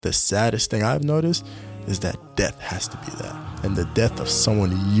The saddest thing I've noticed is that death has to be that. And the death of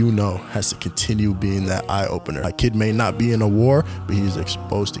someone you know has to continue being that eye-opener. My kid may not be in a war, but he's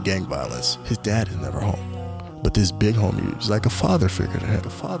exposed to gang violence. His dad is never home. But this big homie is like a father figure to him.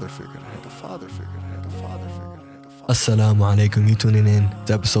 Assalamu alaikum, you tuning in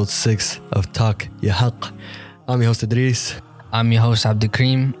to episode 6 of Talk Ya Haq. I'm your host Idris. I'm your host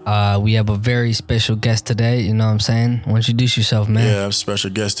Abdulkareem. We have a very special guest today, you know what I'm saying? Why don't you introduce yourself, man? Yeah, I have a special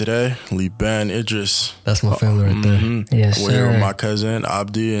guest today, Liban Idris. That's my family right there. Mm-hmm. Yes, We're here sir. with my cousin,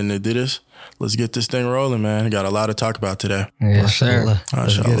 Abdi and Idris. Let's get this thing rolling, man. Got a lot to talk about today. Yes, sir. Mashallah.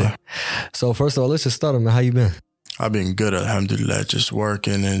 Let's get Mashallah. it. So first of all, let's just start, man. How you been? I've been good, alhamdulillah, just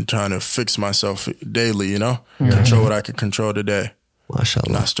working and trying to fix myself daily, you know? Control what I can control today.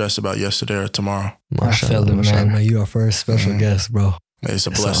 Mashallah. Not stress about yesterday or tomorrow. Mashallah, feel it, mashallah, man. You are first special guest, bro. It's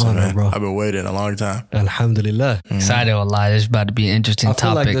a It's an blessing, honor, man. bro. I've been waiting a long time. Alhamdulillah. Excited a lot. It's about to be an interesting I feel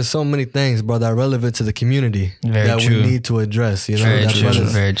topic. like there's so many things, bro, that are relevant to the community Very that true. we need to address. You know, Very that true.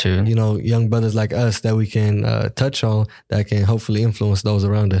 brothers, Very true. you know, young brothers like us that we can touch on that can hopefully influence those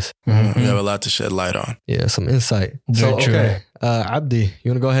around us. We have a lot to shed light on. Yeah, some insight. Very So, true. okay, Abdi,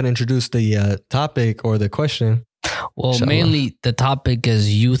 you want to go ahead and introduce the topic or the question? Well, Inshallah. mainly the topic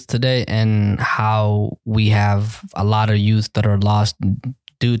is youth today and how we have a lot of youth that are lost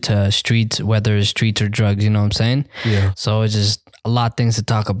due to streets, whether it's streets or drugs, you know what I'm saying? Yeah. So it's just a lot of things to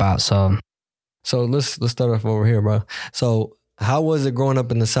talk about. So So let's start off over here, bro. So how was it growing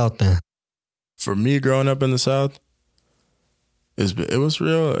up in the South then? For me, growing up in the South, it was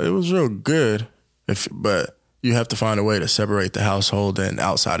real good. But you have to find a way to separate the household and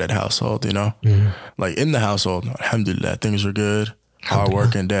outside of the household, you know? Like in the household, alhamdulillah, things were good.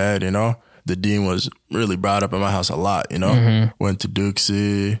 Hardworking dad, you know? The dean was really brought up in my house a lot, you know? Went to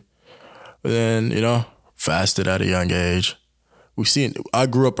Dukesy. But then, you know, fasted at a young age. I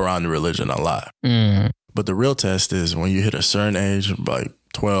grew up around the religion a lot. But the real test is when you hit a certain age, like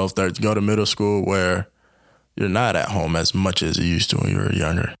 12, 13, go to middle school where you're not at home as much as you used to when you were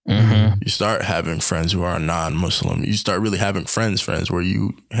younger. You start having friends who are non-Muslim. You start really having friends where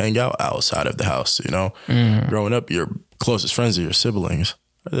you hang out outside of the house, you know? Growing up, your closest friends are your siblings.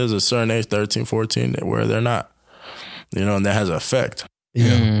 There's a certain age, 13, 14, where they're not, you know, and that has an effect.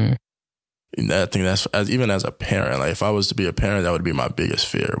 Yeah. And I think that's, even as a parent, like if I was to be a parent, that would be my biggest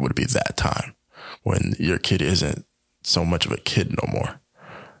fear, would be that time when your kid isn't so much of a kid no more.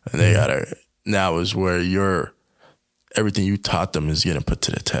 And now is where everything you taught them is getting put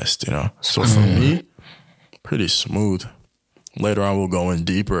to the test, you know? So for me, pretty smooth. Later on, we'll go in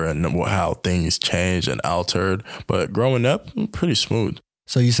deeper and how things changed and altered. But growing up, pretty smooth.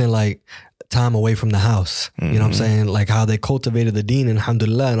 So you saying like time away from the house, you know what I'm saying? Like how they cultivated the deen and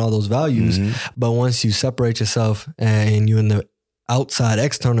alhamdulillah and all those values. But once you separate yourself and you're in the outside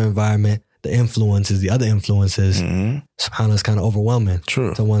external environment, the other influences, subhanAllah, is kind of overwhelming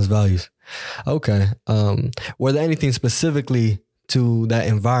True. to one's values. Okay. Were there anything specifically to that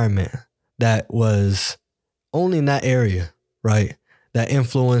environment that was only in that area, right, that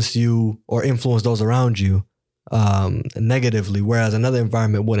influenced you or influenced those around you negatively, whereas another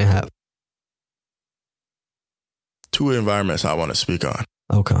environment wouldn't have? Two environments I want to speak on.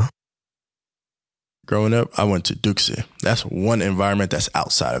 Okay. Growing up, I went to Dukesy. That's one environment that's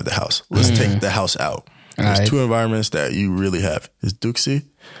outside of the house. Let's take the house out. There's Alright. two environments that you really have. It's Dukesy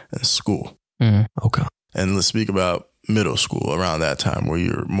and school. Okay. And let's speak about middle school around that time where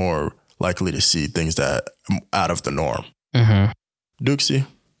you're more likely to see things that out of the norm. Dukesy,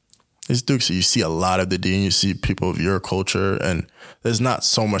 it's Dukesy. You see a lot of the deen. You see people of your culture, and there's not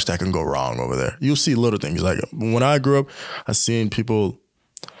so much that can go wrong over there. You'll see little things. Like when I grew up, I seen people.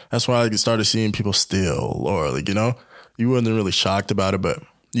 That's why I started seeing people steal, or like, you know, you wasn't really shocked about it, but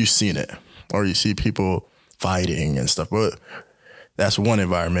you seen it, or you see people fighting and stuff. But that's one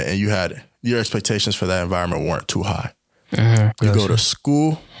environment, and your expectations for that environment weren't too high. You go to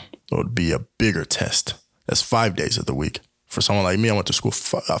school, it would be a bigger test. That's 5 days of the week. For someone like me, I went to school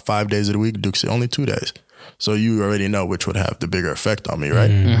 5 days of the week. Duke's only 2 days. So you already know which would have the bigger effect on me,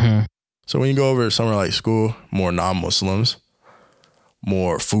 right? So when you go over somewhere like school, more non-Muslims,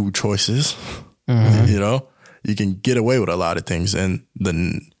 more food choices, you know, you can get away with a lot of things. And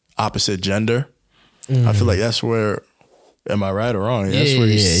the opposite gender, I feel like that's where, am I right or wrong? That's where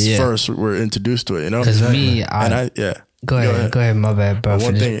you first were introduced to it, you know? Because me, Go ahead, my bad, bro. But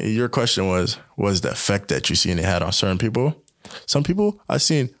one thing, your question was the effect that you seen it had on certain people. Some people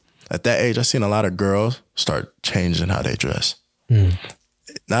at that age, I seen a lot of girls start changing how they dress.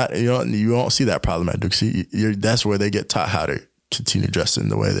 Not, you don't see that problem at Dukesy. That's where they get taught how to continue dressing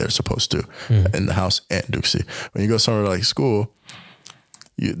the way they're supposed to in the house and Dukesy. When you go somewhere like school,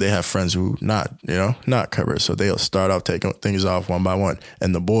 they have friends who not covered. So they'll start off taking things off one by one.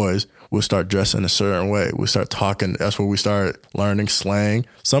 And the boys will start dressing a certain way. We start talking. That's where we started learning slang.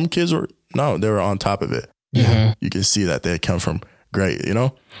 Some kids they were on top of it. Mm-hmm. You can see that they come from great, you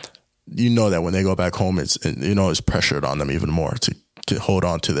know that when they go back home, it's pressured on them even more to hold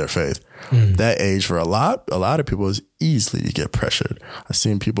on to their faith. That age for a lot of people is easily to get pressured. I've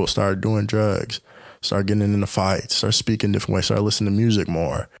seen people start doing drugs, start getting into fights, start speaking different ways, start listening to music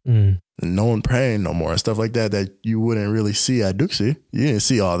more, and no one praying no more and stuff like that you wouldn't really see at Dooksy. You didn't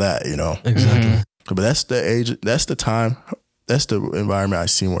see all that, Exactly. But that's the age, that's the time, that's the environment I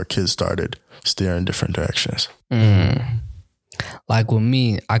seen where kids started steering different directions. Like with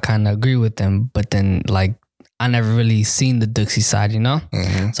me, I kind of agree with them, but then like I never really seen the Dooksy side,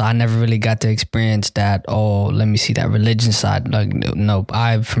 So I never really got to experience that. Oh, let me see that religion side. Like, no,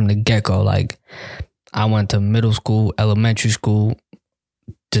 I from the get-go, like I went to middle school, elementary school,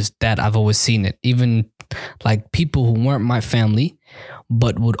 just that I've always seen it. Even like people who weren't my family,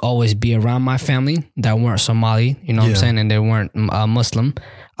 but would always be around my family that weren't Somali, you know what I'm saying? And they weren't Muslim.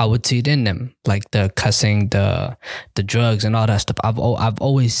 I would see it in them, like the cussing, the drugs and all that stuff. I've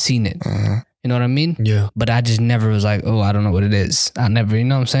always seen it. You know what I mean? Yeah. But I just never was like, oh, I don't know what it is. I never, you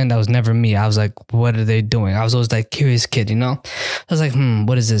know what I'm saying? That was never me. I was like, what are they doing? I was always like curious kid, I was like,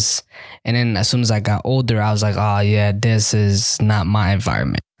 what is this? And then as soon as I got older, I was like, oh yeah, this is not my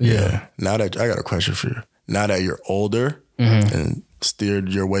environment. Yeah. Now that I got a question for you. Now that you're older and steered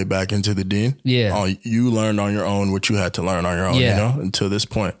your way back into the deen. Yeah. You learned on your own what you had to learn on your own, until this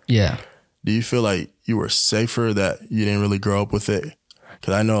point. Yeah. Do you feel like you were safer that you didn't really grow up with it?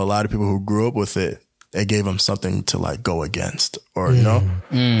 Because I know a lot of people who grew up with it, it gave them something to like go against or,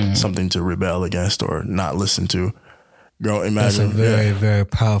 something to rebel against or not listen to. That's a very, very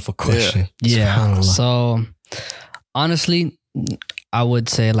powerful question. Yeah. So honestly, I would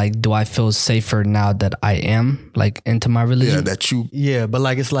say like, do I feel safer now that I am like into my religion? Yeah, but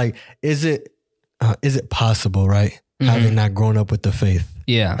like, it's like, is it possible, right? Having not grown up with the faith.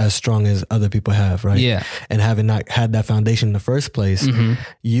 Yeah. As strong as other people have, right? Yeah. And having not had that foundation in the first place,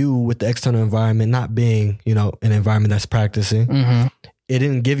 you with the external environment not being, an environment that's practicing, it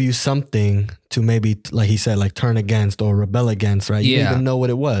didn't give you something to maybe, like he said, like turn against or rebel against, right? You didn't even know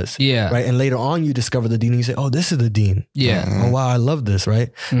what it was. Yeah. Right. And later on you discover the deen and you say, oh, this is the deen. Yeah. Oh, wow, I love this, right?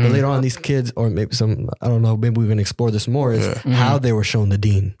 But later on these kids, or maybe I don't know, maybe we can explore this more, is how they were shown the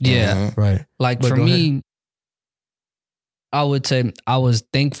deen. Yeah. Right. Like But for me, I would say I was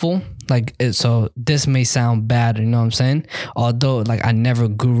thankful. So this may sound bad, you know what I'm saying? Although like I never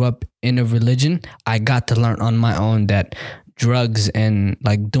grew up in a religion, I got to learn on my own that drugs and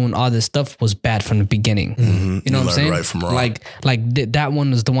like doing all this stuff was bad from the beginning. You know what I'm saying? Right from wrong. That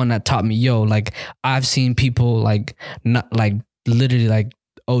one was the one that taught me, like I've seen people like not like literally like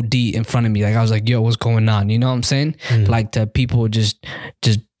OD in front of me. Like I was like, yo, what's going on? You know what I'm saying? Like the people just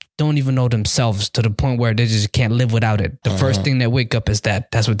don't even know themselves to the point where they just can't live without it. The first thing they wake up is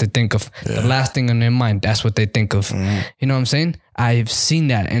that's what they think of. The last thing on their mind, that's what they think of. You know what I'm saying? I've seen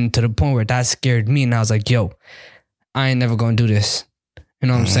that, and to the point where that scared me, and I was like, yo, I ain't never gonna do this. You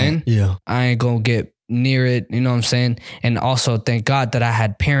know what I'm saying? Yeah. I ain't gonna get near it. You know what I'm saying? And also thank God that I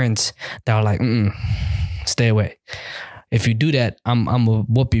had parents that were like, stay away. If you do that, I'm gonna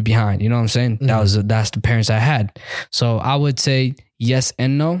whoop you behind. You know what I'm saying? That's the parents I had. So I would say yes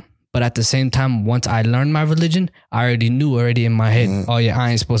and no. But at the same time, once I learned my religion, I already knew in my head, oh yeah,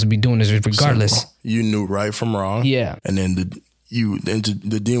 I ain't supposed to be doing this regardless. So you knew right from wrong. Yeah. And then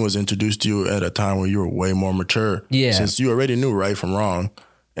the deen was introduced to you at a time where you were way more mature. Yeah. Since you already knew right from wrong,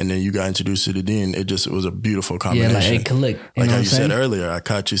 and then you got introduced to the deen, it was a beautiful combination. Yeah, like it clicked. Like how you said earlier, I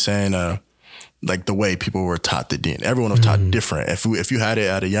caught you saying, like the way people were taught the deen. Everyone was taught different. If you had it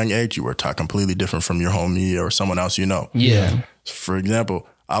at a young age, you were taught completely different from your homie or someone else you know. Yeah. For example,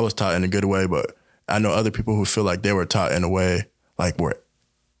 I was taught in a good way, but I know other people who feel like they were taught in a way like where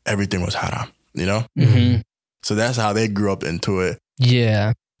everything was haram, So that's how they grew up into it.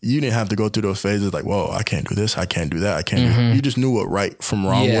 Yeah. You didn't have to go through those phases like, whoa, I can't do this, I can't do that, I can't do. You just knew what right from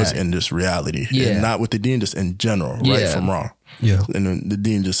wrong was in this reality. Yeah. And not with the deen, just in general, right from wrong. Yeah. And then the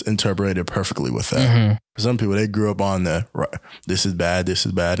deen just interpreted perfectly with that. For some people, they grew up on the, right, this is bad,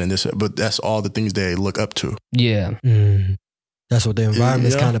 and this, but that's all the things they look up to. Yeah. That's what the environment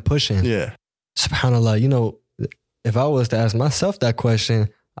is kind of pushing. Yeah. SubhanAllah, if I was to ask myself that question,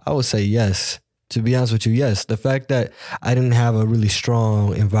 I would say yes. To be honest with you, yes. The fact that I didn't have a really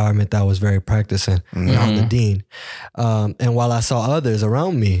strong environment that was very practicing on the deen. And while I saw others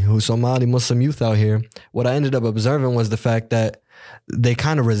around me who Somali Muslim youth out here, what I ended up observing was the fact that they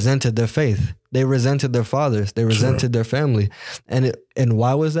kind of resented their faith. They resented their fathers. They resented their family. And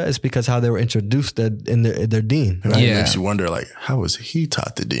why was that? It's because how they were introduced in their deen. Right? It makes you wonder, like, how was he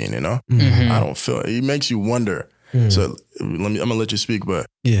taught the deen, you know? I don't feel it. It makes you wonder. So I'm going to let you speak, but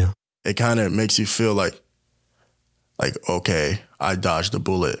it kind of makes you feel like, okay, I dodged a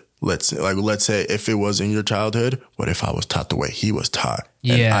bullet. Let's say if it was in your childhood, what if I was taught the way he was taught?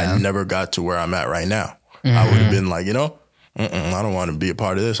 And I never got to where I'm at right now. I would have been like, you know, I don't want to be a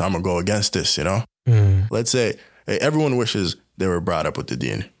part of this. I'm going to go against this, you know? Let's say everyone wishes they were brought up with the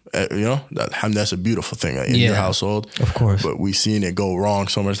deen. You know, that's a beautiful thing in your household. Of course. But we've seen it go wrong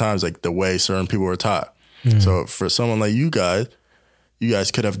so many times, like the way certain people were taught. So for someone like you guys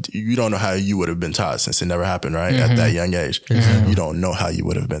could have, you don't know how you would have been taught since it never happened, right? At that young age. You don't know how you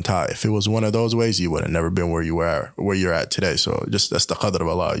would have been taught. If it was one of those ways, you would have never been where you're at today. So just, that's the qadr of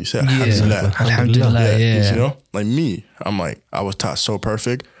Allah. You said, Alhamdulillah. You know, like me, I was taught so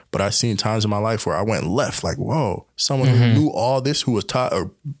perfect, but I've seen times in my life where I went left, like, whoa, someone who knew all this, who was taught a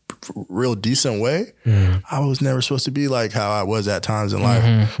real decent way, I was never supposed to be like how I was at times in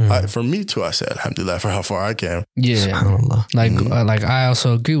life. For me too, I said, alhamdulillah, for how far I came. Like I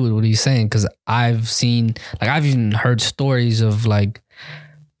also agree with what he's saying, because I've seen, like, I've even heard stories of, like,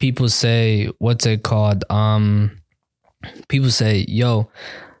 people say, what's it called? People say, yo,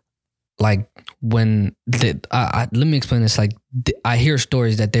 like, when let me explain this. Like, I hear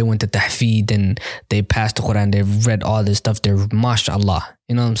stories that they went to tahfeed and they passed the Quran, they've read all this stuff, they're mashallah,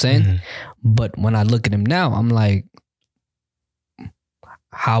 you know what I'm saying? But when I look at him now, I'm like,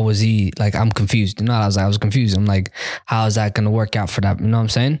 how was he, like, I'm confused, you know? I was confused. I'm like, how is that going to work out for that? You know what I'm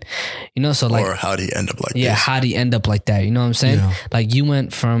saying? You know, so like, or how did he end up like this? How did he end up like that? You know what I'm saying? Like, you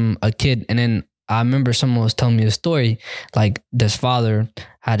went from a kid, and then I remember someone was telling me a story, like, this father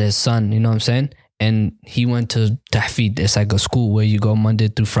had his son, you know what I'm saying? And he went to tahfeed. It's like a school where you go Monday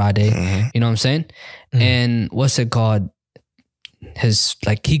through Friday, you know what I'm saying? And what's it called?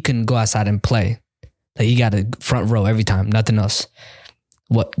 He couldn't go outside and play. Like, he got a front row every time, nothing else.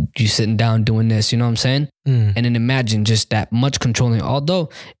 What, you sitting down doing this, you know what I'm saying? And then imagine just that much controlling, although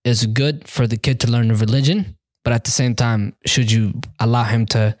it's good for the kid to learn the religion, but at the same time, should you allow him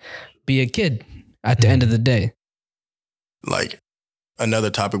to be a kid at the end of the day? Like, another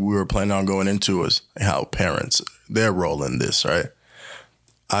topic we were planning on going into was how parents, their role in this, right?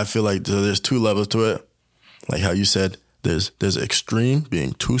 I feel like there's two levels to it. Like how you said, there's extreme,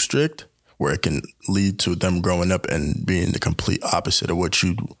 being too strict, where it can lead to them growing up and being the complete opposite of what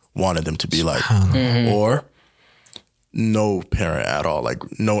you wanted them to be like. Or no parent at all, like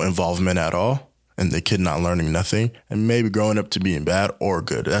no involvement at all, and the kid not learning nothing, and maybe growing up to being bad or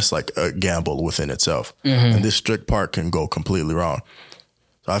good. That's like a gamble within itself. And this strict part can go completely wrong.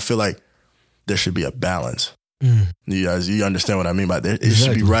 So I feel like there should be a balance. You guys, you understand what I mean by that? It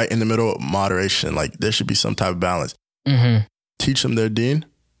should be right in the middle, moderation. Like, there should be some type of balance. Teach them their deen,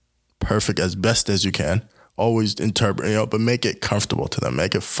 perfect as best as you can. Always interpret, you know, but make it comfortable to them.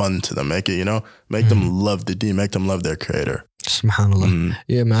 Make it fun to them. Make it, you know, make them love the deen. Make them love their creator. SubhanAllah.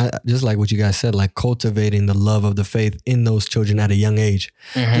 Yeah, man, just like what you guys said, like cultivating the love of the faith in those children at a young age.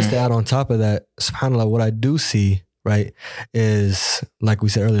 Just to add on top of that, SubhanAllah, what I do see, right, is, like we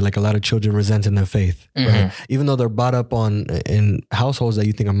said earlier, like a lot of children resenting their faith, right? Even though they're brought up in households that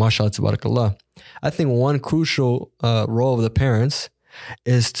you think are mashallah, tabarakallah. I think one crucial role of the parents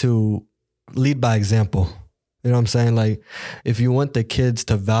is to lead by example. You know what I'm saying? Like, if you want the kids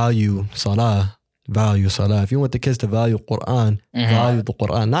to value salah. If you want the kids to value Quran, value the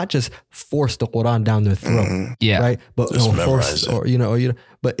Quran, not just force the Quran down their throat, right? But force,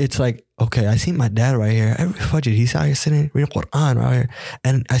 but it's like, okay, I see my dad right here. Every Fajr, he's out here sitting reading Quran right here,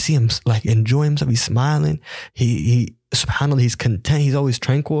 and I see him like enjoying himself. He's smiling. He SubhanAllah, he's content. He's always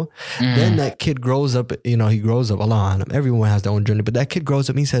tranquil. Then that kid grows up. You know, he grows up. Allah Alam. Everyone has their own journey, but that kid grows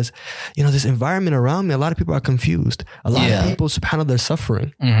up. And he says, you know, this environment around me, a lot of people are confused. A lot of people, SubhanAllah, they're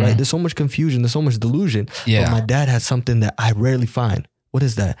suffering. Right? There's so much confusion. There's so much delusion. But my dad has something that I rarely find. What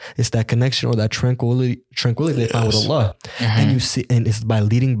is that? It's that connection or that tranquility they find with Allah. And you see, and it's by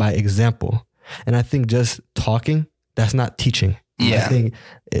leading by example. And I think just talking, that's not teaching. I think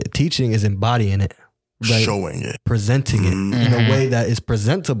teaching is embodying it. Right? Showing it. Presenting it in a way that is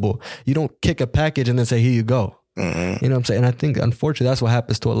presentable. You don't kick a package and then say, here you go. You know what I'm saying? And I think, unfortunately, that's what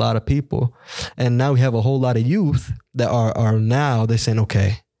happens to a lot of people. And now we have a whole lot of youth that are now, they're saying,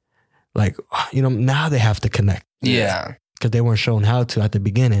 okay, like, you know, now they have to connect. Because they weren't shown how to at the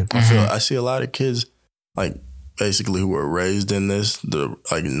beginning. I see a lot of kids, like, basically who were raised in this,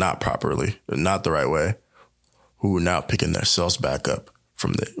 like, not properly, not the right way, who are now picking themselves back up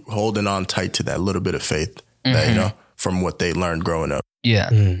from holding on tight to that little bit of faith that, you know, from what they learned growing up. Yeah.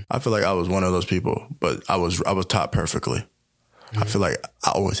 I feel like I was one of those people, but I was taught perfectly. I feel like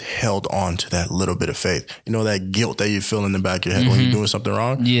I always held on to that little bit of faith. You know, that guilt that you feel in the back of your head when you're doing something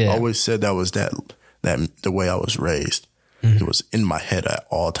wrong? Yeah. I always said that was that the way I was raised. It was in my head at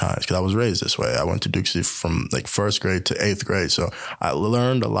all times because I was raised this way. I went to Dukesy from like 1st grade to 8th grade. So I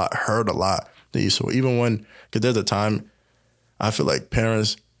learned a lot, heard a lot. So even when, because there's a time, I feel like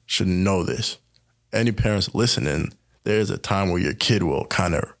parents should know this. Any parents listening, there's a time where your kid will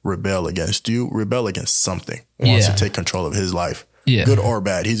kind of rebel against something, wants to take control of his life, good or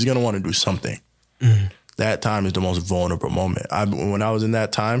bad. He's going to want to do something. That time is the most vulnerable moment. When I was in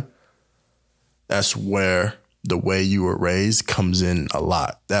that time, that's where the way you were raised comes in a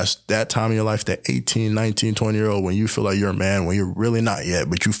lot. That's that time in your life, that 18, 19, 20-year-old, when you feel like you're a man, when you're really not yet,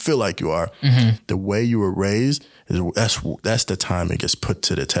 but you feel like you are. The way you were raised, that's the time it gets put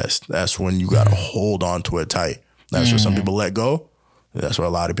to the test. That's when you got to hold on to it tight. That's where some people let go. That's where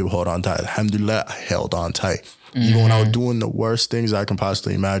a lot of people hold on tight. Alhamdulillah, I held on tight. Even when I was doing the worst things I can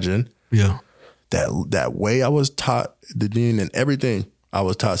possibly imagine, that way I was taught the deen and everything, I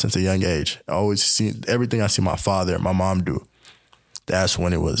was taught since a young age. I always see everything I see my father and my mom do. That's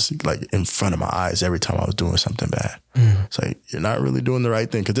when it was like in front of my eyes every time I was doing something bad. It's like, you're not really doing the right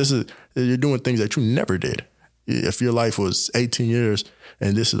thing because you're doing things that you never did. If your life was 18 years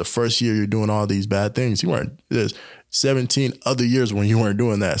and this is the first year you're doing all these bad things, there's 17 other years when you weren't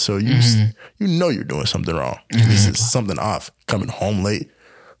doing that. So you know you're doing something wrong. This is something off. Coming home late.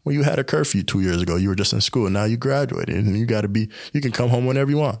 When you had a curfew 2 years ago, you were just in school. Now you graduated and you can come home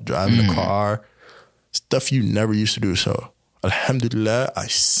whenever you want. Driving a car, stuff you never used to do. So alhamdulillah, I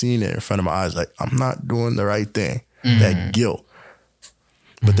seen it in front of my eyes. Like, I'm not doing the right thing. That guilt.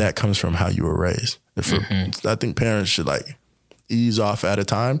 But that comes from how you were raised. I think parents should like ease off at a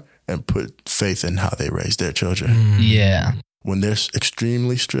time and put faith in how they raise their children. Yeah. When they're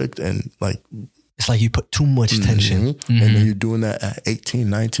extremely strict and like, it's like you put too much tension. And then you're doing that at 18,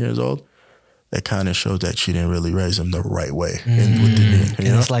 19 years old, that kind of shows that you didn't really raise them the right way. And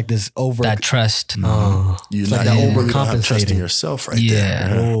it's like this that trust. You're not overcompensating. Trust in yourself right there.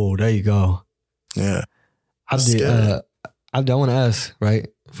 Oh, there you go. Yeah. I want to ask, right,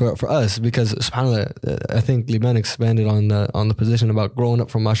 for us, because subhanAllah, I think Liban expanded on the position about growing up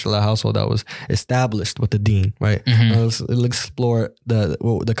from mashallah household that was established with the deen, right? Let's explore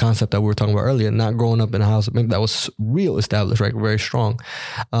the concept that we were talking about earlier, not growing up in a house that was real established, right? Very strong.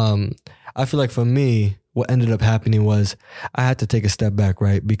 I feel like for me, what ended up happening was I had to take a step back,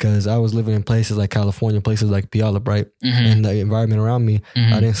 right? Because I was living in places like California, places like Puyallup, right? And the environment around me,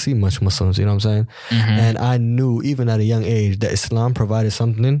 I didn't see much Muslims, you know what I'm saying? And I knew even at a young age that Islam provided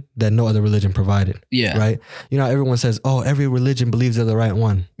something that no other religion provided. Yeah. Right? You know, everyone says, oh, every religion believes they're the right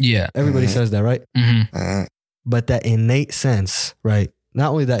one. Yeah. Everybody says that, right? But that innate sense, right?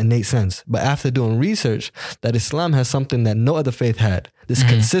 Not only that innate sense, but after doing research, that Islam has something that no other faith had, this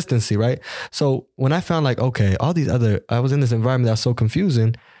consistency, right? So when I found like, okay, I was in this environment that was so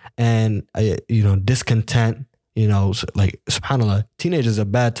confusing and, discontent, like subhanAllah, teenage is a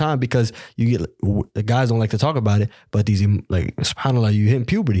bad time because you get, the guys don't like to talk about it, but these, like subhanAllah, you hit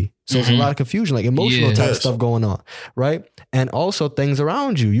puberty. So it's a lot of confusion, like emotional type stuff going on, right? And also things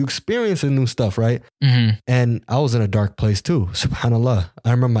around you. You experiencing new stuff, right? And I was in a dark place too, subhanAllah.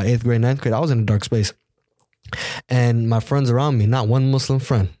 I remember my 8th grade, 9th grade, I was in a dark space. And my friends around me, not one Muslim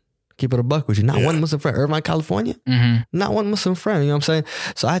friend. Keep it a buck with you. Not one Muslim friend. Irvine, California, not one Muslim friend. You know what I'm saying?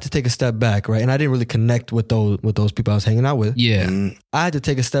 So I had to take a step back, right? And I didn't really connect with those people I was hanging out with. Yeah. I had to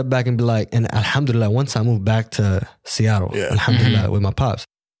take a step back and be like, and alhamdulillah, once I moved back to Seattle, alhamdulillah, with my pops.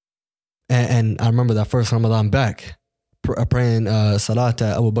 And I remember that first Ramadan back, praying Salat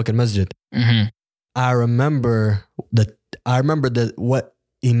at Abu Bakr Masjid. I remember what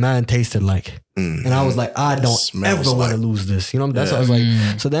Iman tasted like. And I was like, I don't ever want to lose this. You know, that's what I was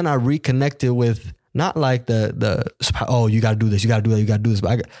like. So then I reconnected with not like oh, you got to do this, you got to do that, you got to do this.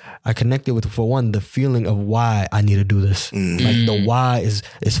 But I connected with, for one, the feeling of why I need to do this. Like the why is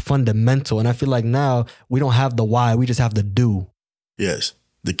fundamental. And I feel like now we don't have the why, we just have the do. Yes.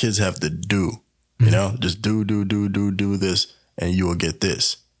 The kids have to do, just do this and you will get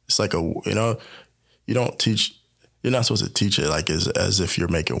this. It's like you don't teach, you're not supposed to teach it like as if you're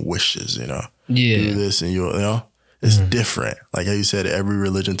making wishes, do this and it's different. Like how you said, every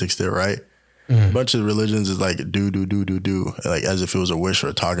religion takes their right. A bunch of religions is like do, like as if it was a wish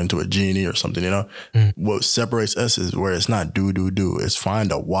or talking to a genie or something, What separates us is where it's not do. It's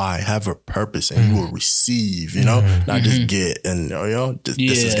find a why, have a purpose, and you will receive, not just get and,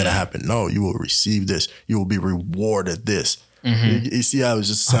 this is going to happen. No, you will receive this. You will be rewarded this. You see how it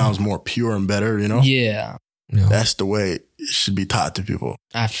just sounds more pure and better, Yeah. Yeah. That's the way it should be taught to people.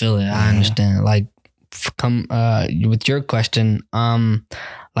 I feel it. I understand. Like, with your question,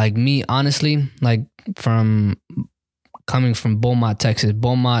 like me, honestly, like from coming from Beaumont, Texas,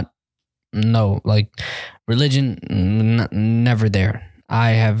 no, like religion, never there.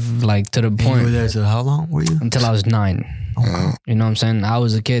 I have like to the point. You were there till how long were you? Until I was 9. Okay. You know what I'm saying? I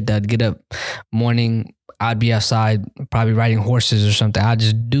was a kid that'd get up morning, I'd be outside, probably riding horses or something. I'd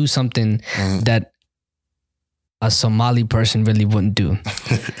just do something that a Somali person really wouldn't do.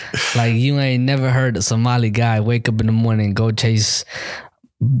 Like, you ain't never heard a Somali guy wake up in the morning, go chase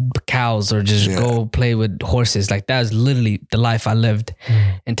cows or just go play with horses. Like, that's literally the life I lived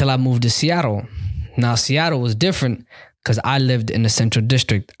until I moved to Seattle. Now, Seattle was different because I lived in the Central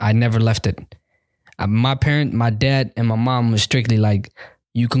District. I never left it. My dad and my mom was strictly like,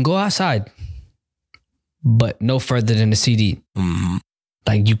 you can go outside, but no further than the CD. Mm-hmm.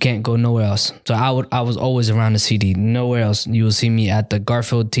 Like, you can't go nowhere else. So I was always around the CD. Nowhere else. You will see me at the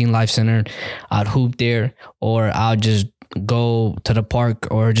Garfield Teen Life Center. I'd hoop there, or I'll just go to the park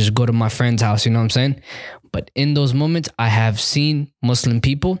or just go to my friend's house. You know what I'm saying? But in those moments, I have seen Muslim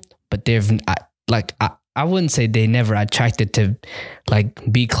people, but I wouldn't say they never attracted to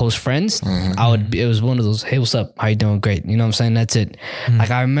like be close friends. Mm-hmm. It was one of those, hey, what's up? How you doing? Great. You know what I'm saying? That's it. Mm-hmm.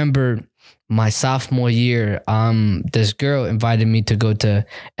 Like, I remember my sophomore year, this girl invited me to go to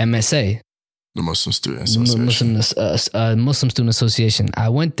MSA, the Muslim Student Association. Muslim Student Association. I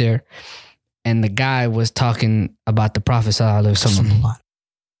went there, and the guy was talking about the Prophet Sallallahu Alaihi Wasallam.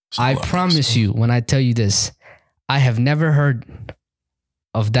 I promise you, when I tell you this, I have never heard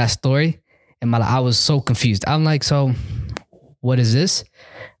of that story in my life. I was so confused. I'm like, so what is this?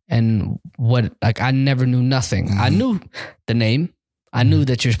 And what? Like, I never knew nothing. Mm-hmm. I knew the name. I knew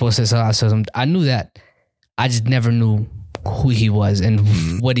that you're supposed to say Sallallahu. I knew that. I just never knew who he was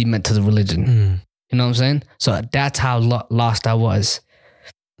and what he meant to the religion. You know what I'm saying? So that's how lost I was.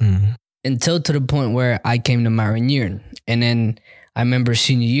 Until to the point where I came to Marion year. And then I remember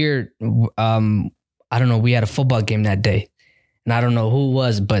senior year, I don't know, we had a football game that day. And I don't know who it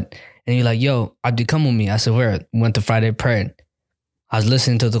was, but, and you're like, yo, Abdi, come with me. I said, where? Went to Friday prayer. I was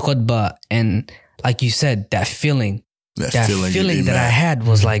listening to the khutbah, and like you said, that feeling that I had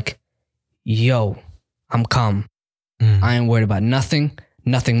was like, yo, I'm calm. I ain't worried about nothing.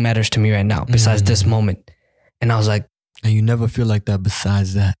 Nothing matters to me right now besides this moment. And I was like, and you never feel like that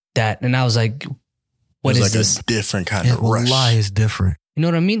besides that. And I was like, what is like this? A different kind of rush. Wallahi is different. You know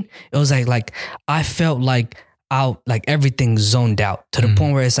what I mean? It was like I felt like everything zoned out to the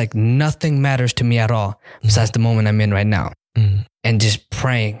point where it's like nothing matters to me at all besides the moment I'm in right now. And just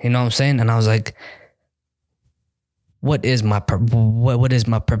praying, you know what I'm saying? And I was like, what is my what is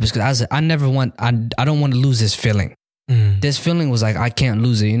my purpose? Because I don't want to lose this feeling. This feeling was like, I can't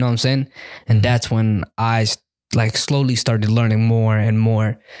lose it, you know what I'm saying? And that's when I like slowly started learning more and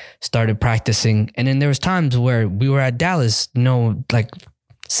more, started practicing. And then there was times where we were at Dallas, like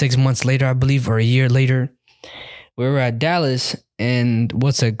 6 months later, I believe, or a year later, we were at Dallas, and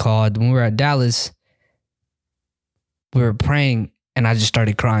what's it called? When we were at Dallas, we were praying, and I just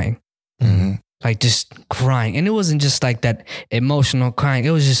started crying. Like, just crying. And it wasn't just like that emotional crying.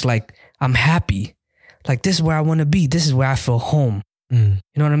 It was just like, I'm happy. Like, this is where I want to be. This is where I feel home. You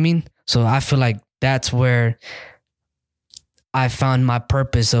know what I mean? So I feel like that's where I found my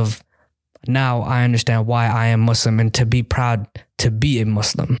purpose of, now I understand why I am Muslim and to be proud to be a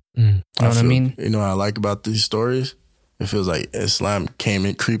Muslim. You know what I mean? You know what I like about these stories? It feels like Islam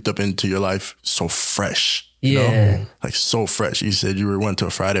creeped up into your life so fresh. You know? Like, so fresh. You said you went to a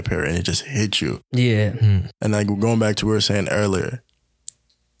Friday prayer and it just hit you. And like, going back to what we were saying earlier,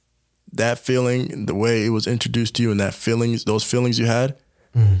 that feeling, the way it was introduced to you, and those feelings you had,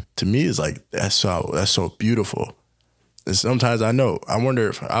 to me is like, that's so beautiful. And sometimes I wonder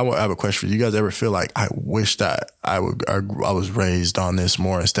if I have a question for you. You guys ever feel like, I wish that I was raised on this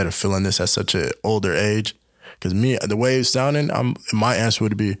more instead of feeling this at such an older age? Because me, the way it's sounding, my answer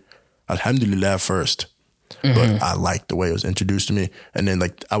would be Alhamdulillah first. But I like the way it was introduced to me. And then,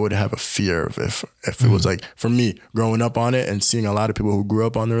 like, I would have a fear of if it was like, for me, growing up on it and seeing a lot of people who grew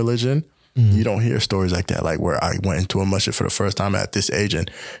up on the religion, you don't hear stories like that, like where I went into a masjid for the first time at this age and,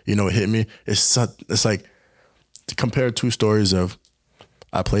 it hit me. It's like, to compare two stories of,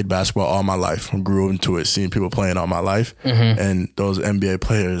 I played basketball all my life, grew into it, seeing people playing all my life, and those NBA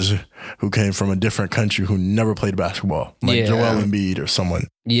players who came from a different country who never played basketball, like Joel Embiid or someone.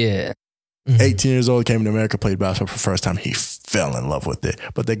 18 years old, came to America, played basketball for the first time. He fell in love with it.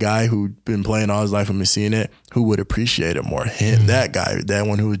 But the guy who'd been playing all his life and been seeing it, who would appreciate it more? That guy, that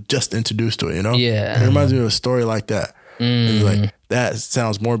one who was just introduced to it, you know? It reminds me of a story like that. It's like, that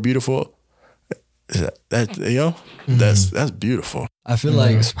sounds more beautiful That's beautiful. I feel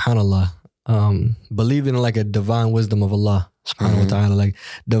like, subhanAllah, believing in like a divine wisdom of Allah, subhanahu wa ta'ala, like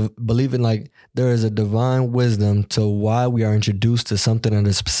believing like there is a divine wisdom to why we are introduced to something at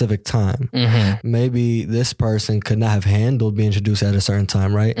a specific time. Maybe this person could not have handled being introduced at a certain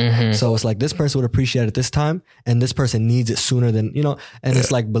time, right? So it's like this person would appreciate it this time and this person needs it sooner than, and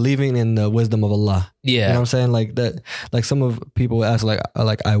it's like believing in the wisdom of Allah. Yeah. You know what I'm saying? Like that, like some of people ask like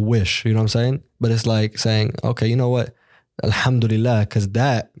I wish, you know what I'm saying? But it's like saying, okay, you know what? Alhamdulillah, because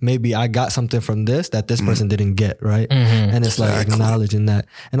that maybe I got something from this that this person didn't get, right? And it's like acknowledging that.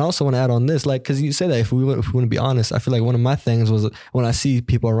 And I also want to add on this, like, because you say that if we want to be honest, I feel like one of my things was when I see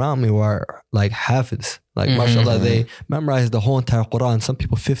people around me who are like hafiz, like mashallah, they memorize the whole entire Quran. Some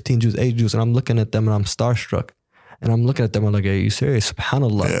people 15 juz, 8 juz, and I'm looking at them and I'm starstruck. And I'm looking at them, I'm like, are you serious?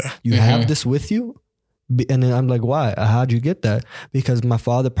 SubhanAllah, you have this with you? And then I'm like, why? How'd you get that? Because my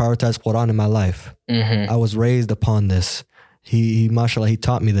father prioritized Quran in my life. I was raised upon this. He mashallah, he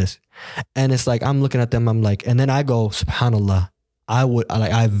taught me this. And it's like, I'm looking at them, I'm like, and then I go, SubhanAllah,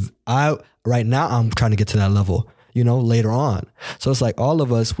 right now I'm trying to get to that level, later on. So it's like all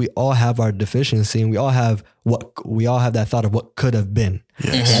of us, we all have our deficiency and we all have that thought of what could have been.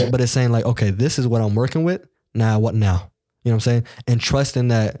 Yes. Right? But it's saying like, okay, this is what I'm working with. Now, what now? You know what I'm saying? And trusting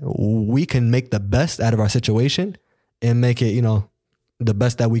that we can make the best out of our situation and make it, the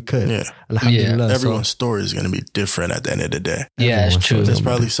best that we could. Yeah. Alhamdulillah. Everyone's story is going to be different at the end of the day. Yeah, it's true. There's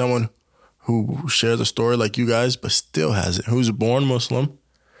probably someone who shares a story like you guys, but still hasn't, who's born Muslim,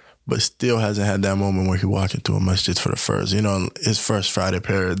 but still hasn't had that moment where he walked into a masjid for the first, his first Friday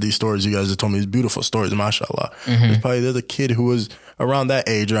prayer. These stories you guys have told me, these beautiful stories, mashallah. There's a kid who was around that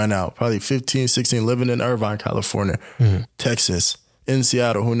age right now, probably 15, 16, living in Irvine, California, Texas, in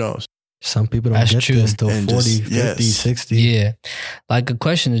Seattle, who knows? Some people don't get this till 40, 50, 60. Yeah. Like a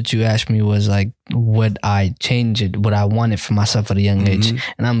question that you asked me was like, would I change it? Would I want it for myself at a young age? And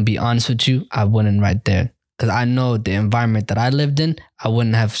I'm going to be honest with you, I wouldn't right there. Because I know the environment that I lived in, I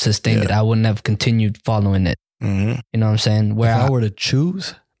wouldn't have sustained it. I wouldn't have continued following it. You know what I'm saying? If I were to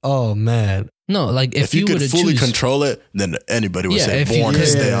choose, oh man. No, like if you could fully control it, then anybody would say born and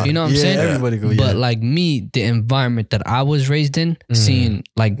stay on. You know what I'm saying? Everybody go, But like me, the environment that I was raised in, seeing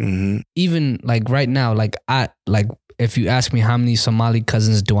like even like right now, like if you ask me how many Somali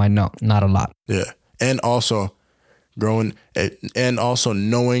cousins do I know? Not a lot. Yeah. And also knowing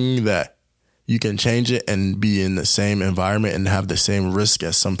that you can change it and be in the same environment and have the same risk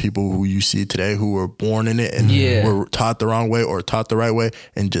as some people who you see today who were born in it and were taught the wrong way or taught the right way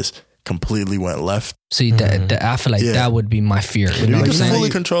and just completely went left. See, I feel like that would be my fear. But you can fully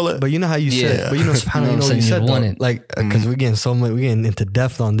control it. But you know how you said, but SubhanAllah, you said though, like, because we're getting into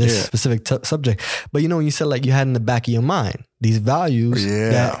depth on this specific subject. But when you said like you had in the back of your mind these values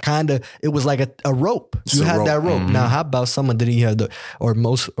that kind of, it was like a rope. You had that rope. Now, how about someone didn't have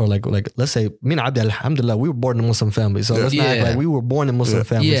let's say, me and Abdi, alhamdulillah, we were born in a Muslim family. So let's not act like we were born in Muslim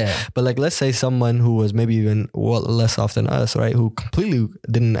families. Yeah. But like, let's say someone who was maybe even less off than us, right? Who completely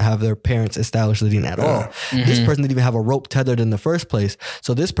didn't have their parents establish the deen at all. This person didn't even have a rope tethered in the first place.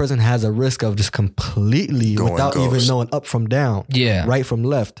 So this person has a risk of just completely without even knowing up from down, right from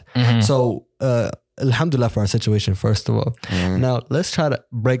left. So, alhamdulillah for our situation, first of all. Now let's try to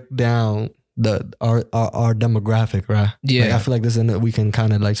break down our demographic, right? Yeah. Like, I feel like this is we can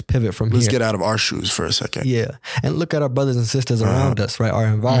kind of like pivot from Let's here. get out of our shoes for a second. Yeah. And look at our brothers and sisters around us, right? Our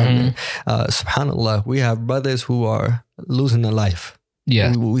environment. SubhanAllah, we have brothers who are losing their life.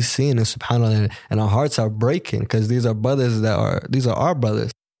 Yeah. We seeing it, SubhanAllah, and our hearts are breaking because these are brothers these are our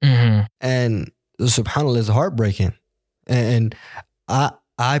brothers. And SubhanAllah is heartbreaking. And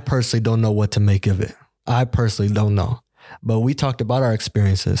I personally don't know what to make of it. I personally don't know. But we talked about our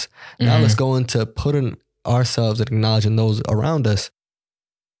experiences. Now let's go into putting ourselves and acknowledging those around us.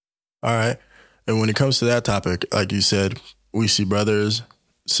 All right. And when it comes to that topic, like you said, we see brothers,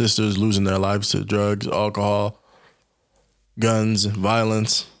 sisters losing their lives to drugs, alcohol, guns,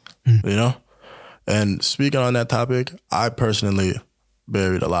 violence, And speaking on that topic, I personally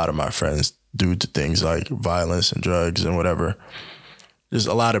buried a lot of my friends due to things like violence and drugs and whatever. There's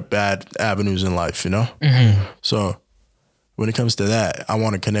a lot of bad avenues in life, So when it comes to that, I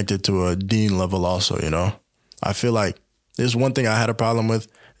want to connect it to a deen level also, I feel like there's one thing I had a problem with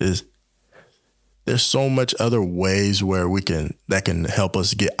is there's so much other ways where that can help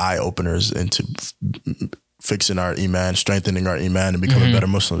us get eye openers into fixing our iman, strengthening our iman and becoming better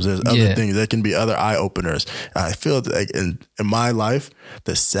Muslims. There's other things. There can be other eye openers. I feel like in my life,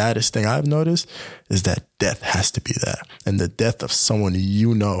 the saddest thing I've noticed is that death has to be that. And the death of someone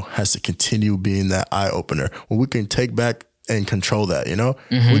has to continue being that eye opener. When we can take back and control that, you know?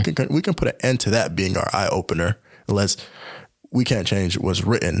 We can put an end to that being our eye opener. We can't change what's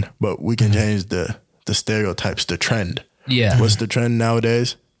written, but we can change the stereotypes, the trend. Yeah. What's the trend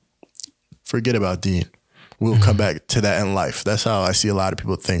nowadays? Forget about Deen. We'll come back to that in life. That's how I see a lot of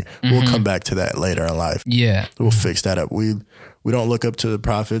people think. We'll come back to that later in life. Yeah. We'll fix that up. We don't look up to the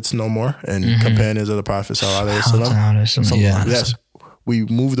prophets no more and companions of the prophets. Yes. We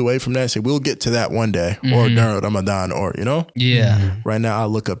moved away from that and said, we'll get to that one day or during Ramadan or, you know? Yeah. Right now I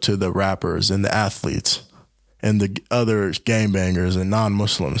look up to the rappers and the athletes and the other gangbangers and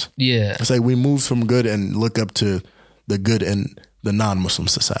non-Muslims. Yeah. It's like we move from good and look up to the good in the non-Muslim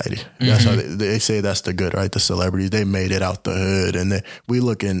society. That's how they say that's the good, right? The celebrities, they made it out the hood, and we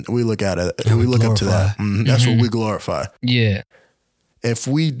look at it, we look up to that. That's what we glorify. Yeah. If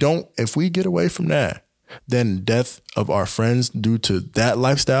we get away from that, then death of our friends due to that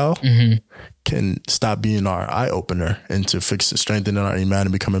lifestyle can stop being our eye opener and to strengthening our iman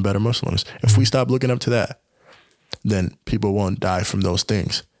and becoming better Muslims. If we stop looking up to that, then people won't die from those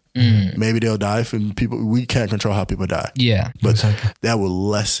things. Maybe they'll die from people. We can't control how people die. Yeah. But that will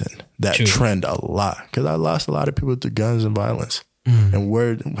lessen that trend a lot. Because I lost a lot of people to guns and violence. And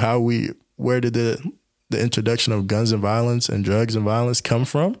where did the introduction of guns and violence and drugs and violence come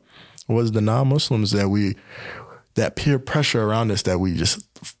from? It was the non-Muslims that peer pressure around us that we just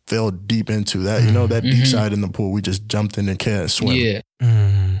fell deep into. That, you know, that deep side in the pool, we just jumped in and can't swim.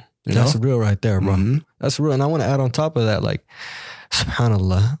 Yeah. That's real right there, bro. That's real. And I want to add on top of that, like,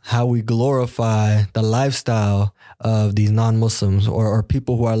 subhanAllah, how we glorify the lifestyle of these non-Muslims or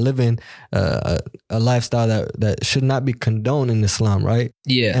people who are living a lifestyle that should not be condoned in Islam, right?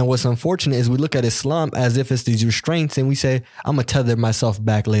 Yeah. And what's unfortunate is we look at Islam as if it's these restraints and we say, I'm going to tether myself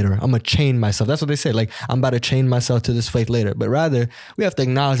back later. I'm going to chain myself. That's what they say. Like, I'm about to chain myself to this faith later. But rather, we have to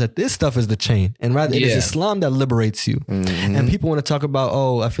acknowledge that this stuff is the chain. And rather, it is Islam that liberates you. And people want to talk about,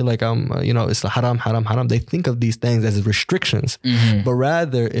 I feel like I'm, it's the haram. They think of these things as restrictions. But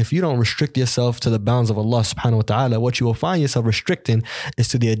rather, if you don't restrict yourself to the bounds of Allah subhanahu wa ta'ala, what you will find yourself restricting is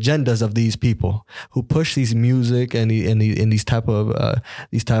to the agendas of these people who push these music and these type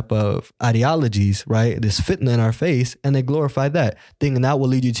of ideologies, right? This fitna in our face, and they glorify that, thinking that will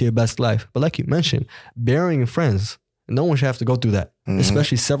lead you to your best life. But like you mentioned, burying friends, no one should have to go through that,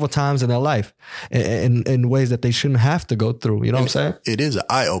 especially several times in their life in ways that they shouldn't have to go through. You know what I'm saying? It is an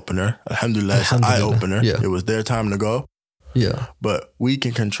eye-opener. Alhamdulillah, it's an eye-opener. Yeah. It was their time to go. Yeah. But we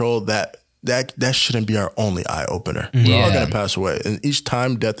can control that. That shouldn't be our only eye-opener. We're all going to pass away. And each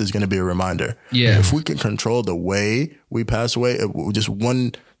time, death is going to be a reminder. Yeah. If we can control the way we pass away,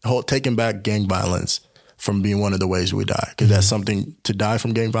 taking back gang violence from being one of the ways we die. Because that's something, to die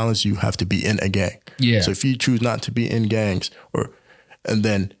from gang violence, you have to be in a gang. Yeah. So if you choose not to be in gangs, and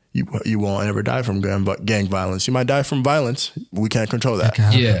then you won't ever die from gang violence. You might die from violence. We can't control that.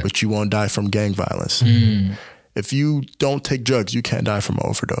 But you won't die from gang violence. If you don't take drugs, you can't die from an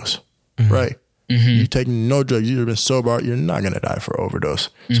overdose, right? You take no drugs, you've been sober, you're not going to die from overdose.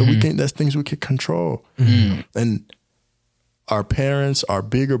 So that's things we can control. And our parents, our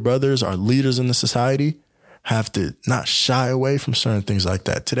bigger brothers, our leaders in the society have to not shy away from certain things like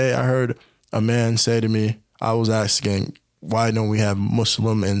that. Today, I heard a man say to me, I was asking, why don't we have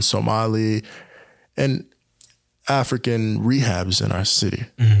Muslim and Somali and African rehabs in our city?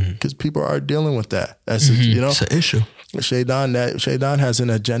 Because people are dealing with that. That's it's an issue. Shaitan has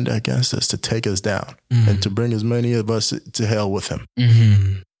an agenda against us to take us down and to bring as many of us to hell with him.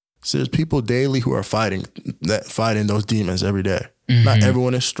 So there's people daily who are fighting those demons every day. Not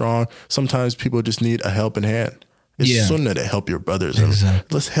everyone is strong. Sometimes people just need a helping hand. It's sunnah to help your brothers. Exactly.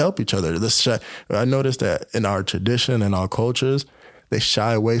 Let's help each other. I noticed that in our tradition and our cultures, they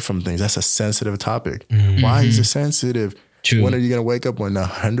shy away from things. That's a sensitive topic. Why is it sensitive? True. When are you going to wake up when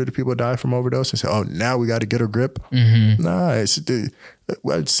 100 people die from overdose and say, oh, now we got to get a grip? Nah,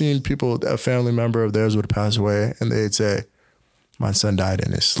 I've seen people, a family member of theirs would pass away and they'd say, my son died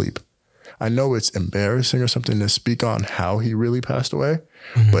in his sleep. I know it's embarrassing or something to speak on how he really passed away,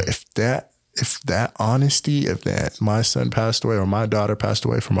 but if that honesty, my son passed away or my daughter passed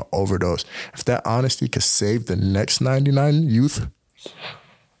away from an overdose, if that honesty could save the next 99 youth,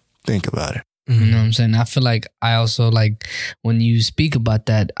 think about it. You know what I'm saying? I feel like I also like when you speak about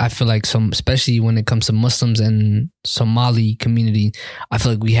that, I feel like especially when it comes to Muslims and Somali community, I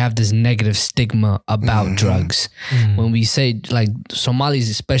feel like we have this negative stigma about drugs. When we say like Somalis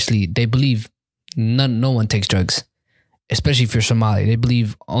especially, they believe no one takes drugs. Especially if you're Somali, they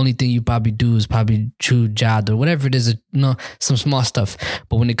believe only thing you probably do is probably chew jad or whatever it is, some small stuff.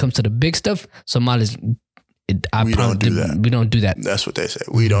 But when it comes to the big stuff, Somalis We don't do that. We don't do that. That's what they say.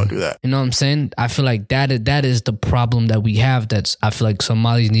 We don't do that. You know what I'm saying? I feel like that is the problem that we have. I feel like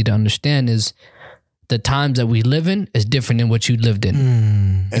Somalis need to understand is the times that we live in is different than what you lived in.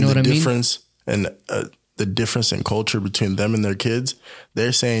 You know what I mean? And the difference in culture between them and their kids,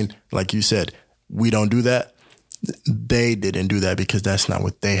 they're saying, like you said, we don't do that. They didn't do that because that's not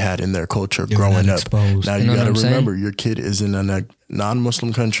what they had in their culture growing up. Exposed. Now you got to remember, your kid is in a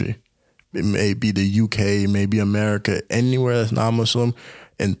non-Muslim country. It may be the UK, maybe America, anywhere that's non-Muslim.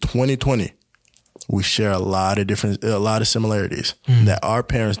 In 2020, we share a lot of similarities that our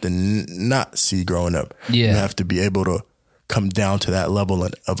parents did not see growing up. Yeah. You have to be able to come down to that level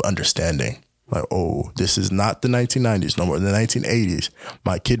of understanding. Like, oh, this is not the 1990s no more, the 1980s.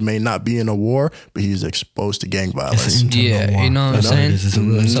 My kid may not be in a war, but he's exposed to gang violence. Yeah, you know what I'm saying?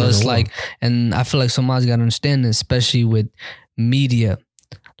 So it's like, and I feel like Somalis got to understand this, especially with media,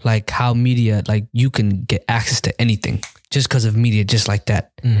 like how media, like you can get access to anything just because of media, just like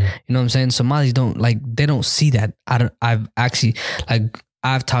that. You know what I'm saying? Somalis they don't see that.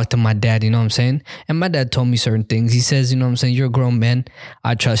 I've talked to my dad, you know what I'm saying? And my dad told me certain things. He says, you know what I'm saying? You're a grown man.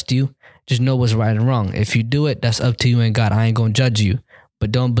 I trust you. Just know what's right and wrong. If you do it, that's up to you and God. I ain't going to judge you.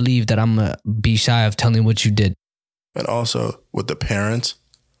 But don't believe that I'm going to be shy of telling what you did. And also with the parents,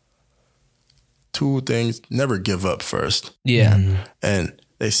 two things, never give up first. Yeah. And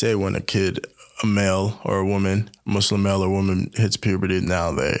they say when a kid, a male or a woman, Muslim male or woman hits puberty,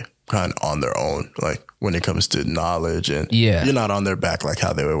 now they kind of on their own. Like when it comes to knowledge and you're not on their back like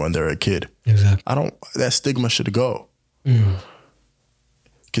how they were when they were a kid. Exactly. That stigma should go.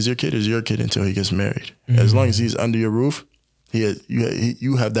 Because your kid is your kid until he gets married. As long as he's under your roof,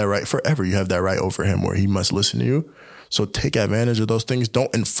 you have that right forever. You have that right over him where he must listen to you. So take advantage of those things.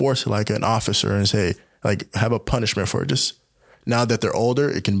 Don't enforce it like an officer and say, like, have a punishment for it. Just now that they're older,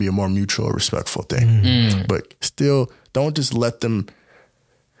 it can be a more mutual, respectful thing. But still, don't just let them.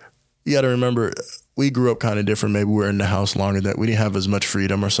 You got to remember, we grew up kind of different. Maybe we're in the house longer, that we didn't have as much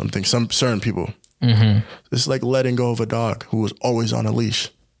freedom or something. Some certain people. It's like letting go of a dog who was always on a leash.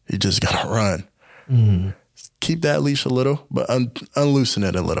 You just got to run. Keep that leash a little, but unloosen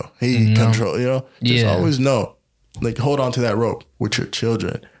it a little. Control, just always know. Like, hold on to that rope with your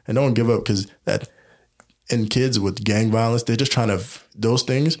children and don't give up, because in kids with gang violence, they're just trying to, those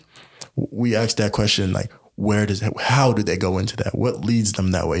things, we ask that question, like, how do they go into that? What leads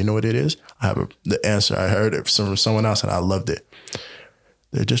them that way? You know what it is? I have the answer. I heard it from someone else and I loved it.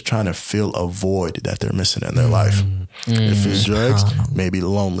 They're just trying to fill a void that they're missing in their life. If it's drugs, maybe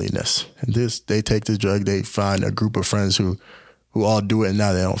loneliness. And they take this drug, they find a group of friends who all do it, and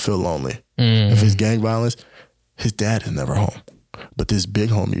now they don't feel lonely. If it's gang violence, his dad is never home. But this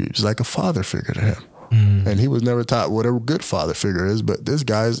big homie is like a father figure to him. And he was never taught what a good father figure is, but this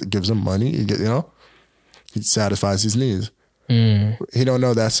guy gives him money. He satisfies his needs. He don't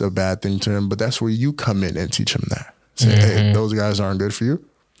know that's a bad thing to him, but that's where you come in and teach him that. Say, hey, those guys aren't good for you.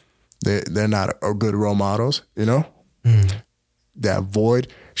 They're not good role models, That void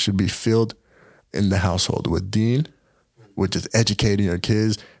should be filled in the household with deen, which is educating your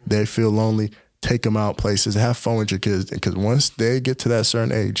kids. They feel lonely, take them out places, have fun with your kids. Because once they get to that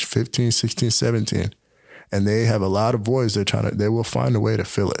certain age, 15, 16, 17, and they have a lot of voids, they will find a way to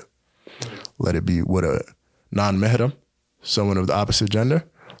fill it. Let it be with a non-mahram, someone of the opposite gender.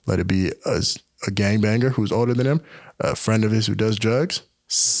 Let it be a gangbanger who's older than him, a friend of his who does drugs,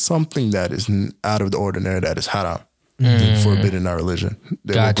 something that is out of the ordinary, that is haram, forbidden in our religion.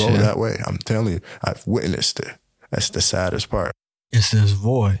 They will go that way. I'm telling you, I've witnessed it. That's the saddest part. It's this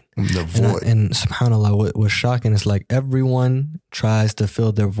void. The void. And subhanAllah, what's shocking is like everyone tries to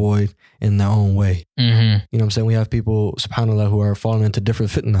fill their void in their own way. You know what I'm saying? We have people, subhanAllah, who are falling into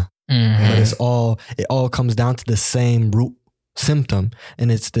different fitna. But it all comes down to the same root symptom, and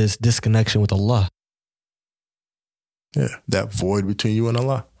it's this disconnection with Allah. Yeah, that void between you and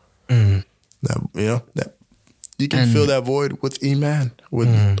Allah. That you can fill that void with Iman, with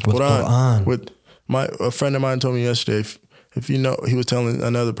Quran. A friend of mine told me yesterday, if he was telling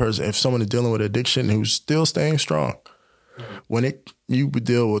another person, if someone is dealing with addiction who's still staying strong, when you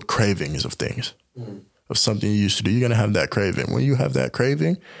deal with cravings of things, of something you used to do, you're gonna have that craving. When you have that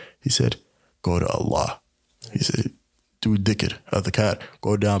craving, he said, go to Allah. He said, do dhikr, adhkar,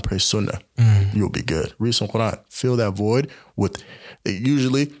 go down, pray sunnah. You'll be good. Read some Quran. Fill that void with,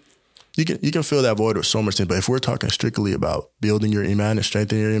 usually, you can fill that void with so much things, but if we're talking strictly about building your iman and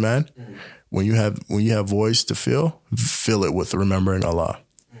strengthening your iman, when you have voids to fill it with remembering Allah.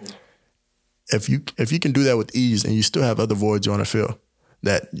 If you can do that with ease, and you still have other voids you want to fill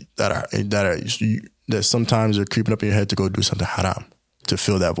that sometimes are creeping up in your head to go do something haram to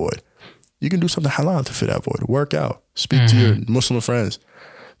fill that void, You can do something halal to fill that void. Work out. Speak to your Muslim friends.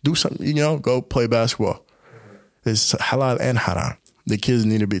 Do something, go play basketball. It's halal and haram. The kids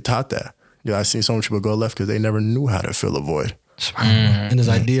need to be taught that. I've seen so many people go left because they never knew how to fill a void. And this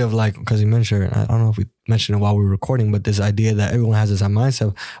idea of because you mentioned, I don't know if we mentioned it while we were recording, but this idea that everyone has this mindset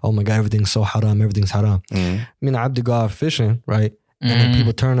of, oh my God, everything's so haram, everything's haram. I mean, I have to go out fishing, right? And then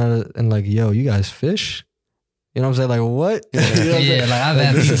people turn at it and yo, you guys fish? You know what I'm saying? Like, what? I've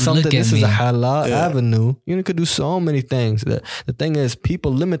had this is something. look at This me. is a halal avenue. You could do so many things. The thing is,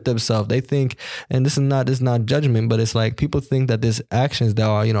 people limit themselves. They think, and this is not judgment, but it's like people think that there's actions that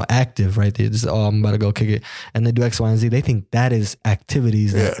are active, right? They just I'm about to go kick it, and they do X, Y, and Z. They think that is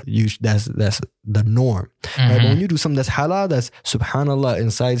activities that that's the norm. Right? But when you do something that's halal, that's subhanallah,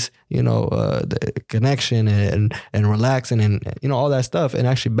 incites the connection and relaxing and all that stuff, and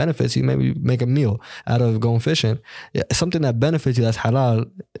actually benefits you. Maybe make a meal out of going fishing. Something that benefits you, that's halal.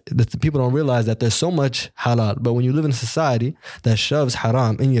 That people don't realize that there's so much halal, but when you live in a society that shoves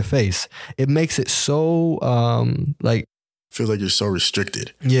haram in your face, it makes it so feels like you're so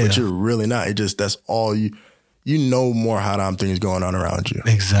restricted. Yeah, but you're really not. It just that's all you. More haram things going on around you.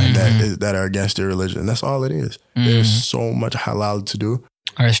 Exactly. That are against your religion. That's all it is. There's so much halal to do.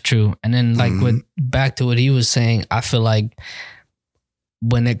 That's true. And then back to what he was saying, I feel like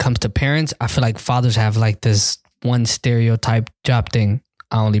when it comes to parents, I feel like fathers have this one stereotype job thing.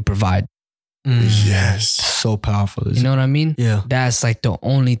 I only provide. Yes. So powerful. You know what I mean? Yeah. That's the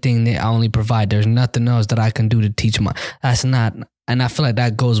only thing that I only provide. There's nothing else that I can do to teach that's not, and I feel like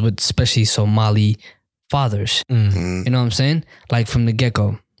that goes with especially Somali fathers. You know what I'm saying? From the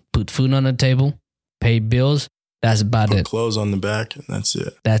get-go, put food on the table, pay bills. That's about put it. Clothes on the back, and that's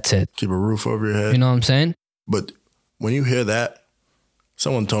it. That's it. Keep a roof over your head. You know what I'm saying? But when you hear that,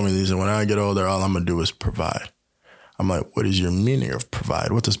 someone told me this, and when I get older, all I'm going to do is provide. I'm like, what is your meaning of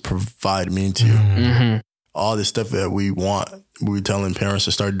provide? What does provide mean to you? All this stuff that we're telling parents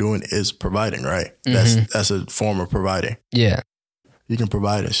to start doing is providing, right? That's a form of providing. Yeah. You can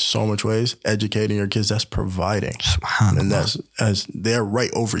provide in so much ways. Educating your kids, that's providing. And that's as they're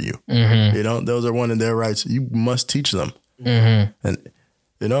right over you. Those are one of their rights. You must teach them. And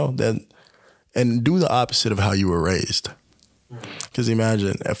and do the opposite of how you were raised. Because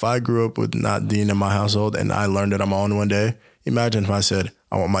imagine if I grew up with not Deen in my household and I learned it on my own one day. Imagine if I said,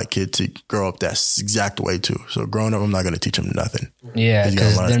 I want my kid to grow up that exact way too. So growing up, I'm not going to teach them nothing. Yeah,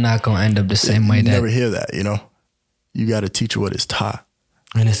 because they're not going to end up the same way. You never hear that, You got to teach what is taught.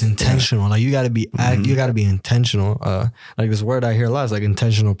 And it's intentional. You got to be you got to be intentional. This word I hear a lot is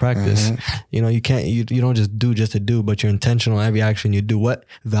intentional practice. You can't you don't just do just to do, but you're intentional in every action you do. What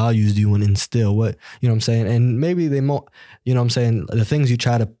values do you want to instill? What what I'm saying? And maybe they what I'm saying, the things you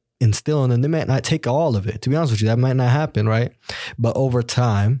try to instill in them, they might not take all of it. To be honest with you, that might not happen, right? But over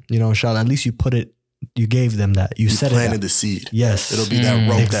time, inshallah, at least you gave them that. You planted the seed. Yes. It'll be that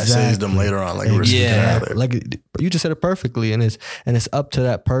rope that saves them later on. We're speaking earlier. You just said it perfectly. And it's up to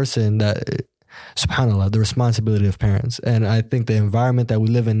that person that, subhanAllah, the responsibility of parents. And I think the environment that we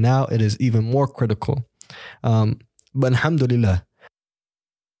live in now, it is even more critical. But alhamdulillah.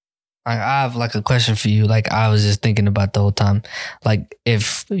 I have a question for you. I was just thinking about the whole time.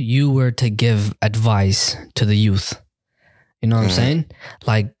 If you were to give advice to the youth, you know what I'm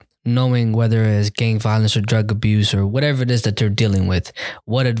saying? Knowing whether it's gang violence or drug abuse or whatever it is that they're dealing with,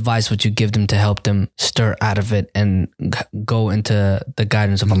 what advice would you give them to help them stir out of it and go into the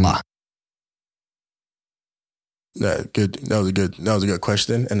guidance of Allah? Good. That was a good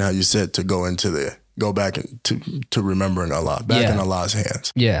question. And how you said to go back to remembering Allah, in Allah's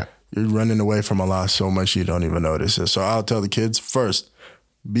hands. Yeah. You're running away from Allah so much you don't even notice it. So I'll tell the kids, first,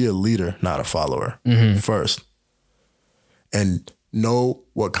 be a leader, not a follower. First. And know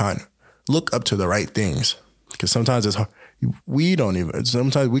look up to the right things. Because sometimes it's hard.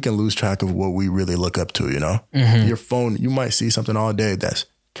 Sometimes we can lose track of what we really look up to, Your phone, you might see something all day that's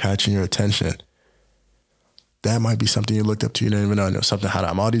catching your attention. That might be something you looked up to, you didn't even know. Something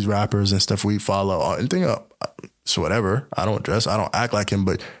haram. All these rappers and stuff we follow, and think, so whatever. I don't act like him,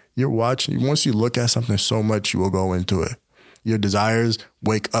 but you're watching. Once you look at something so much, you will go into it. Your desires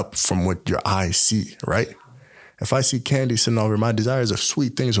wake up from what your eyes see, right? If I see candy sitting over, my desires of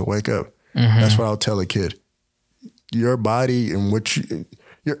sweet things will wake up. That's what I'll tell a kid. Your body and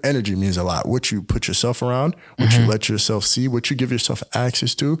your energy means a lot. What you put yourself around, what you let yourself see, what you give yourself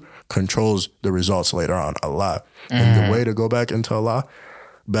access to controls the results later on a lot. And the way to go back into Allah,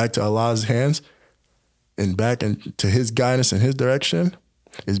 back to Allah's hands and back into His guidance and His direction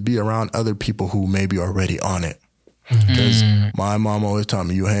is be around other people who may be already on it. Because my mom always told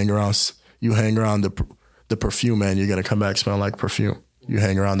me, you hang around the perfume, man, you're going to come back smelling like perfume. You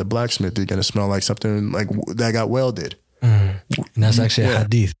hang around the blacksmith, you're gonna smell like something like that got welded. And that's actually a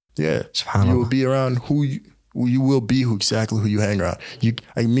hadith. Yeah, you will be around who you will be exactly who you hang around. You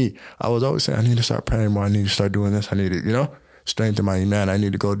like me. I was always saying I need to start praying more. I need to start doing this. I need to strengthen my iman. I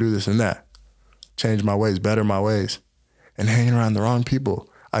need to go do this and that, change my ways, better my ways, and hanging around the wrong people.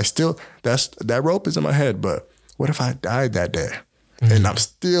 That rope is in my head. But what if I died that day? And I'm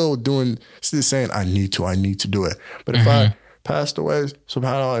still saying I need to do it. But if I passed away,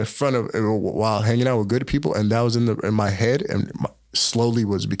 subhanAllah, while hanging out with good people, and that was in my head, and slowly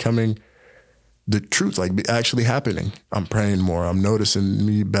was becoming the truth, like actually happening. I'm praying more. I'm noticing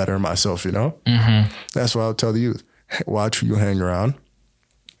me better myself. That's why I'll tell the youth: watch who you hang around.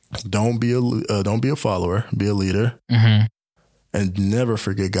 Don't be a follower. Be a leader. And never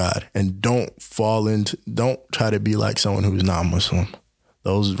forget God. And don't try to be like someone who's non-Muslim.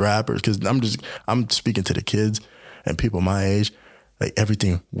 Those rappers, because I'm speaking to the kids and people my age, like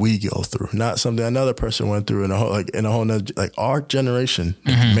everything we go through, not something another person went through in a whole nother, like our generation.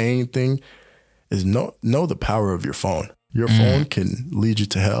 The main thing is know the power of your phone. Your phone can lead you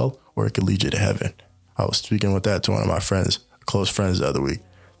to hell or it can lead you to heaven. I was speaking with that to one of my friends, close friends, the other week.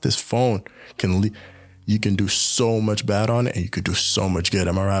 This phone you can do so much bad on it, and you could do so much good.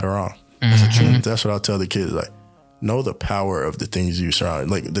 Am I right or wrong? That's the truth. That's what I'll tell the kids. Like, know the power of the things you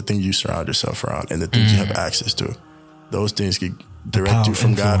surround yourself around, and the things you have access to. Those things can direct you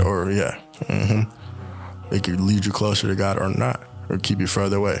from God, or they could lead you closer to God or not, or keep you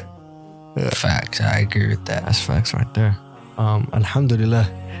further away. Yeah. Facts. I agree with that. That's facts right there.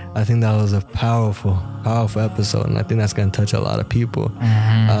 Alhamdulillah, I think that was a powerful episode, and I think that's going to touch a lot of people.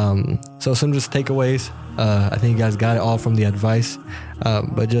 So some just takeaways. I think you guys got it all from the advice,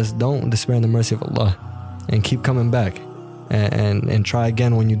 but just don't despair in the mercy of Allah, and keep coming back, and try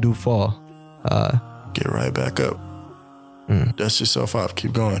again when you do fall. Get right back up. Dust yourself off.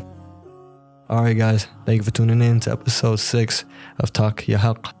 Keep going. All right, guys. Thank you for tuning in to episode 6 of Talk Ya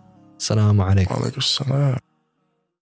Haq. Assalamu alaikum. Wa alaikum salam.